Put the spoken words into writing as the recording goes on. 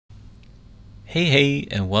Hey,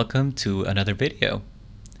 and welcome to another video.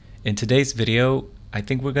 In today's video, I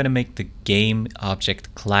think we're going to make the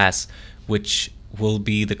GameObject class, which will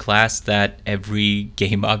be the class that every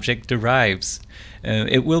GameObject derives.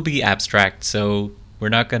 It will be abstract, so we're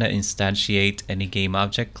not going to instantiate any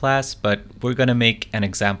GameObject class, but we're going to make an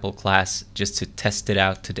example class just to test it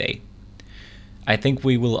out today. I think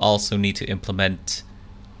we will also need to implement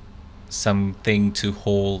something to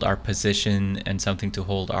hold our position and something to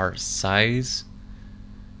hold our size.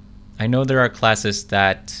 I know there are classes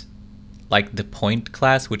that, like the point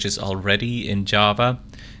class, which is already in Java,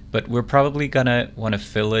 but we're probably gonna want to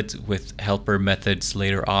fill it with helper methods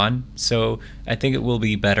later on, so I think it will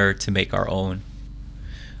be better to make our own.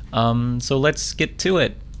 So let's get to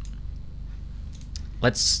it.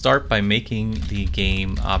 Let's start by making the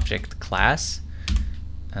GameObject class.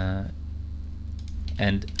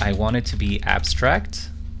 And I want it to be abstract,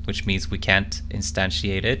 which means we can't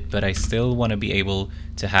instantiate it, but I still want to be able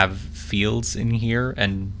to have fields in here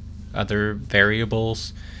and other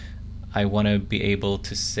variables. I want to be able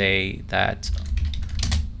to say that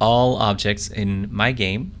all objects in my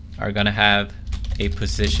game are going to have a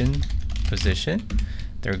position.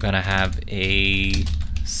 They're going to have a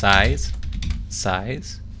size.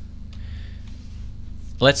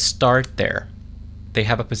 Let's start there. They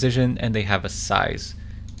have a position and they have a size.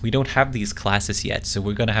 We don't have these classes yet, so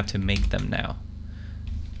we're gonna have to make them now.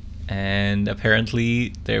 And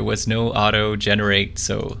apparently there was no auto generate,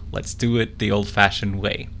 so let's do it the old-fashioned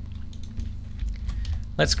way.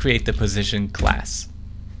 Let's create the position class.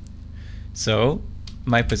 So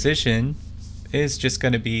my position is just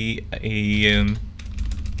gonna be a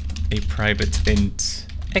private int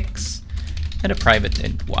x and a private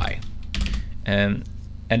int y.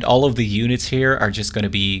 And all of the units here are just going to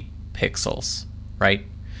be pixels, right?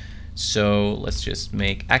 So let's just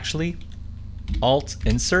make, actually, alt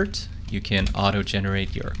insert. You can auto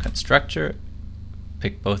generate your constructor.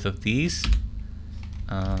 Pick both of these.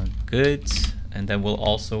 Good. And then we'll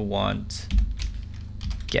also want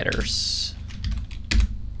getters.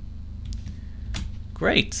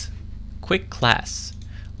 Great. Quick class.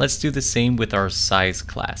 Let's do the same with our size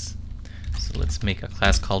class. So let's make a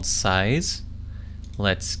class called size.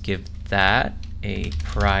 Let's give that a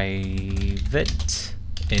private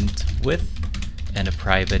int width and a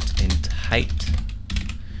private int height.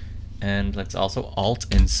 And let's also alt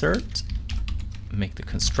insert, make the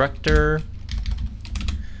constructor,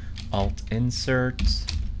 alt insert,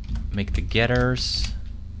 make the getters.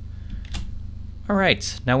 All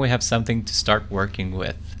right, now we have something to start working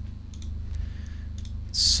with.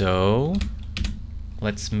 So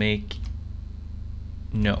let's make,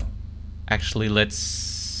 no. Actually,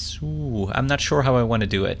 I'm not sure how I want to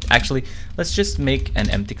do it. Actually, let's just make an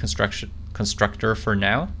empty constructor for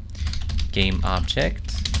now.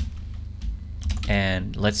 GameObject.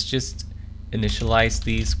 And let's just initialize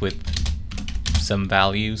these with some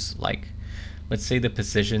values. Like, let's say the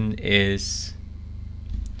position is,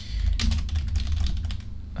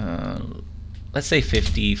 let's say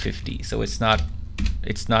 50, 50. So it's not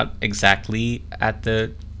exactly at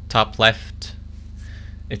the top left.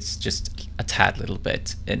 It's just a tad little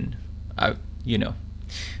bit in, you know.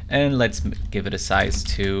 And let's give it a size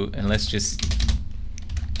too, and let's just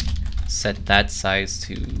set that size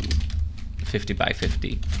to 50 by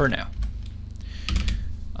 50 for now.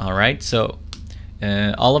 All right, so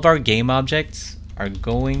all of our game objects are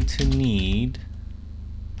going to need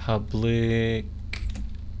public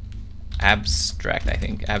abstract, I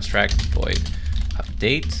think, abstract void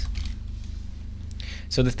update.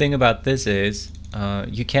 So the thing about this is,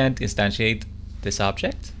 you can't instantiate this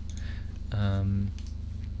object,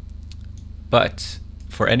 but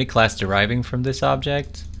for any class deriving from this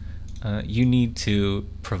object, you need to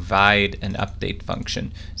provide an update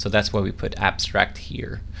function. So that's why we put abstract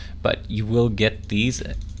here. But you will get these,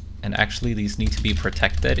 and actually these need to be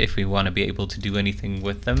protected if we want to be able to do anything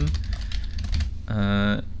with them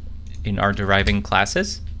in our deriving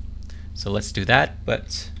classes. So let's do that,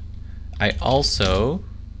 but I also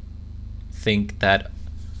think that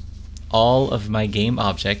all of my game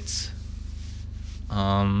objects,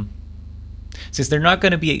 since they're not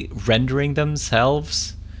going to be rendering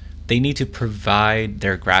themselves, they need to provide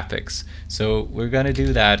their graphics. So we're going to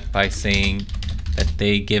do that by saying that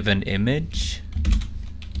they give an image,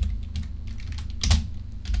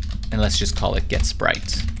 and let's just call it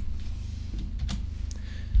getSprite.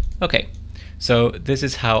 Okay, so this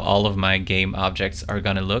is how all of my game objects are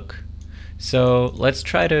going to look. So let's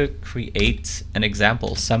try to create an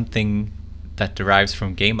example, something that derives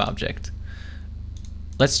from GameObject.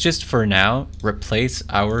 Let's just for now replace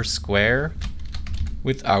our square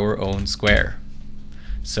with our own square.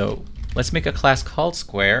 So let's make a class called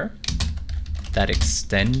square that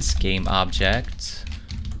extends GameObject.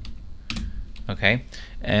 Okay,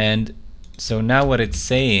 and so now what it's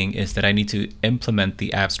saying is that I need to implement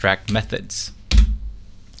the abstract methods.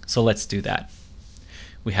 So let's do that.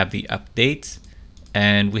 We have the update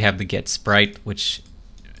and we have the get sprite, which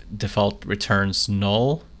default returns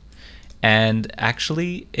null. And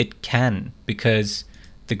actually it can, because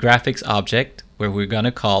the graphics object where we're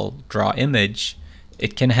gonna call draw image,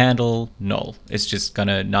 it can handle null. It's just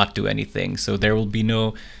gonna not do anything. So there will be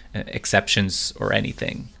no exceptions or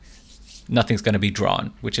anything. Nothing's gonna be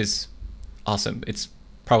drawn, which is awesome. It's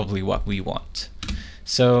probably what we want.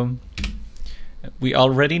 So we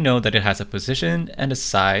already know that it has a position and a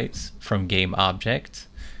size from GameObject.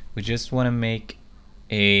 We just want to make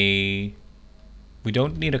we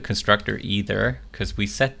don't need a constructor either, because we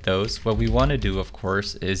set those. What we want to do, of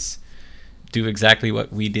course, is do exactly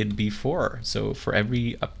what we did before. So for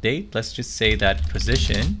every update, let's just say that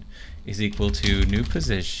position is equal to new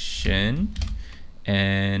position,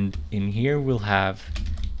 and in here we'll have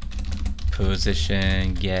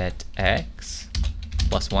position get x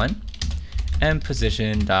plus 1 and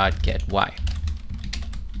position dot get y.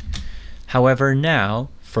 However, now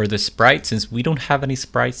for the sprite, since we don't have any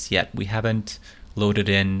sprites yet, we haven't loaded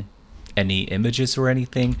in any images or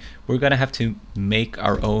anything, we're gonna have to make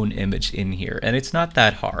our own image in here, and it's not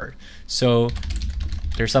that hard. So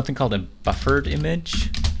there's something called a buffered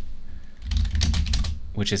image,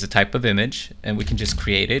 which is a type of image, and we can just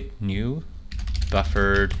create it, new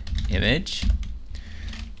buffered image,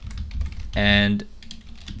 and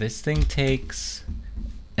this thing takes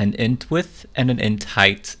an int width and an int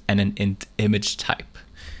height and an int image type.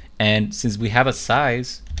 And since we have a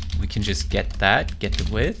size, we can just get that, get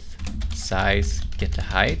the width, size, get the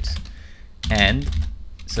height. And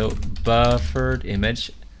so buffered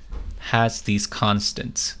image has these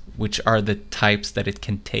constants, which are the types that it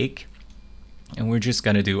can take. And we're just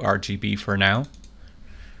gonna do RGB for now.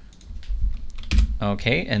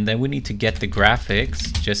 Okay, and then we need to get the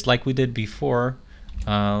graphics, just like we did before.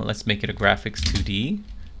 Let's make it a graphics 2D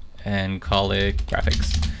and call it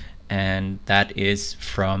graphics. And that is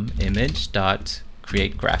from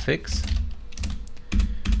image.createGraphics.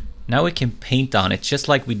 Now we can paint on it just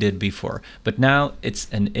like we did before, but now it's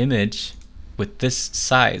an image with this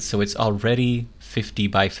size, so it's already 50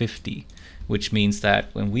 by 50, which means that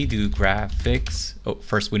when we do graphics,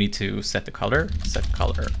 first we need to set the color,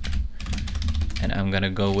 and I'm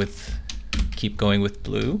gonna keep going with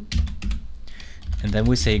blue. And then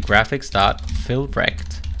we say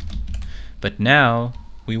graphics.fillRect. But now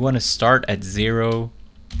we want to start at 0,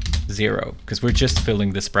 0, because we're just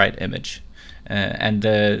filling the sprite image. And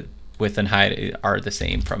the width and height are the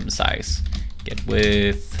same from size. Get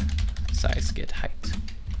width, size, get height.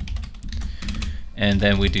 And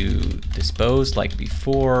then we do dispose like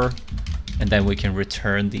before, and then we can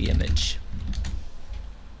return the image.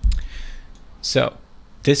 So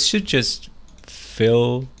this should just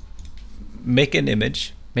make an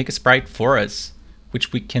image, make a sprite for us,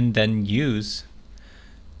 which we can then use.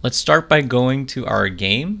 Let's start by going to our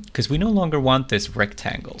game, because we no longer want this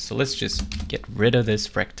rectangle. So let's just get rid of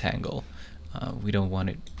this rectangle. We don't want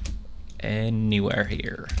it anywhere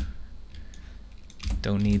here.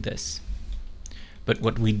 Don't need this. But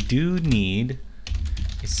what we do need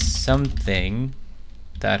is something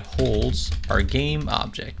that holds our game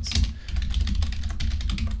objects.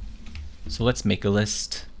 So let's make a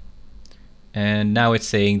list. And now it's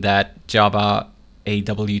saying that Java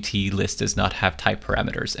AWT list does not have type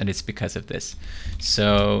parameters, and it's because of this.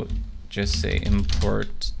 So just say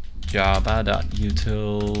import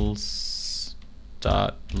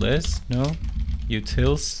java.utils.list. No,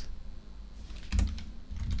 utils.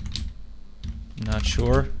 Not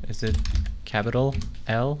sure. Is it capital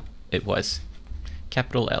L? It was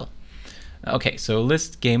capital L. Okay, so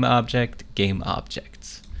list GameObject,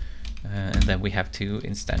 GameObjects. And then we have to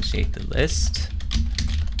instantiate the list,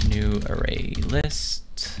 new array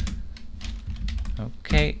list.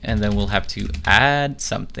 Okay, and then we'll have to add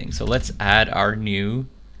something. So let's add our new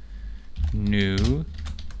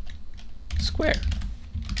square.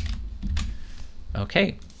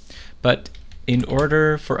 Okay, but in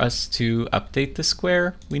order for us to update the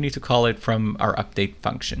square, we need to call it from our update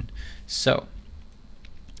function. So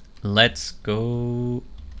let's go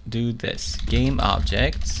do this.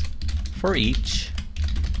 GameObjects for each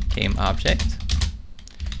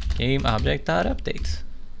GameObject.update.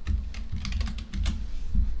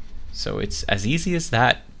 So it's as easy as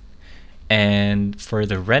that. And for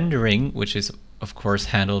the rendering, which is of course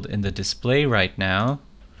handled in the display right now,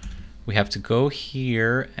 we have to go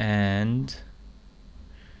here and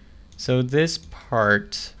So this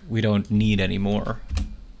part we don't need anymore.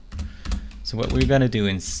 So what we're gonna do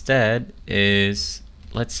instead is,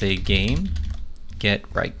 let's say game get,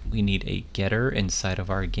 right, we need a getter inside of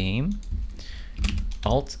our game.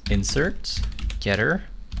 Alt insert getter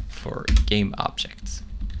for game objects.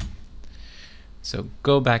 So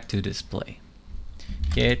go back to display.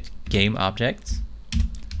 Get game objects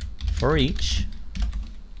for each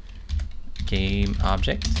game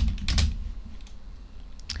object.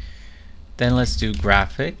 Then let's do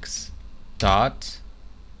graphics dot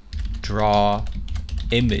draw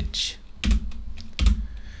image,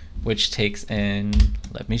 which takes in,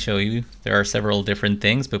 let me show you, there are several different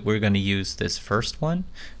things, but we're going to use this first one,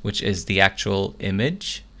 which is the actual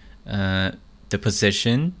image, the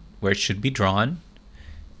position where it should be drawn,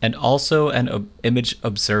 and also an image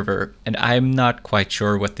observer. And I'm not quite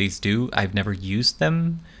sure what these do. I've never used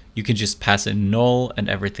them. You can just pass in null and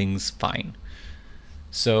everything's fine.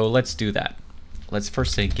 So let's do that. Let's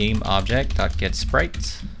first say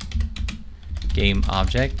GameObject.getSprite,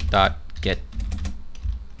 GameObject.get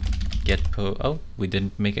oh, we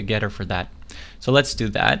didn't make a getter for that. So let's do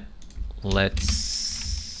that.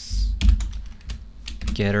 Let's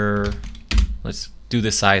getter, let's do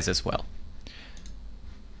the size as well.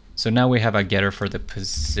 So now we have a getter for the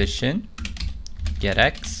position, get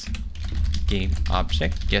X, game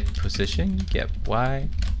object, get position, get Y,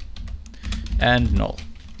 and null.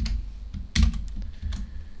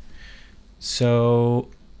 So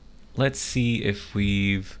let's see if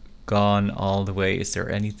we've gone all the way. Is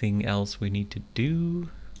there anything else we need to do?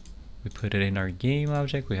 We put it in our game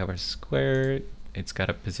object, we have our square, it's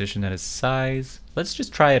got a position and a size. Let's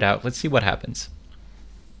just try it out. Let's see what happens.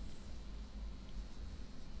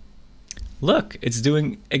 Look, it's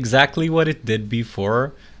doing exactly what it did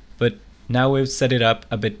before, but now we've set it up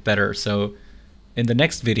a bit better. So in the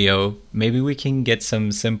next video, maybe we can get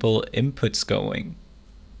some simple inputs going.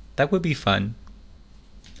 That would be fun.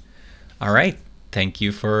 All right, thank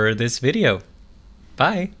you for this video.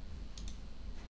 Bye.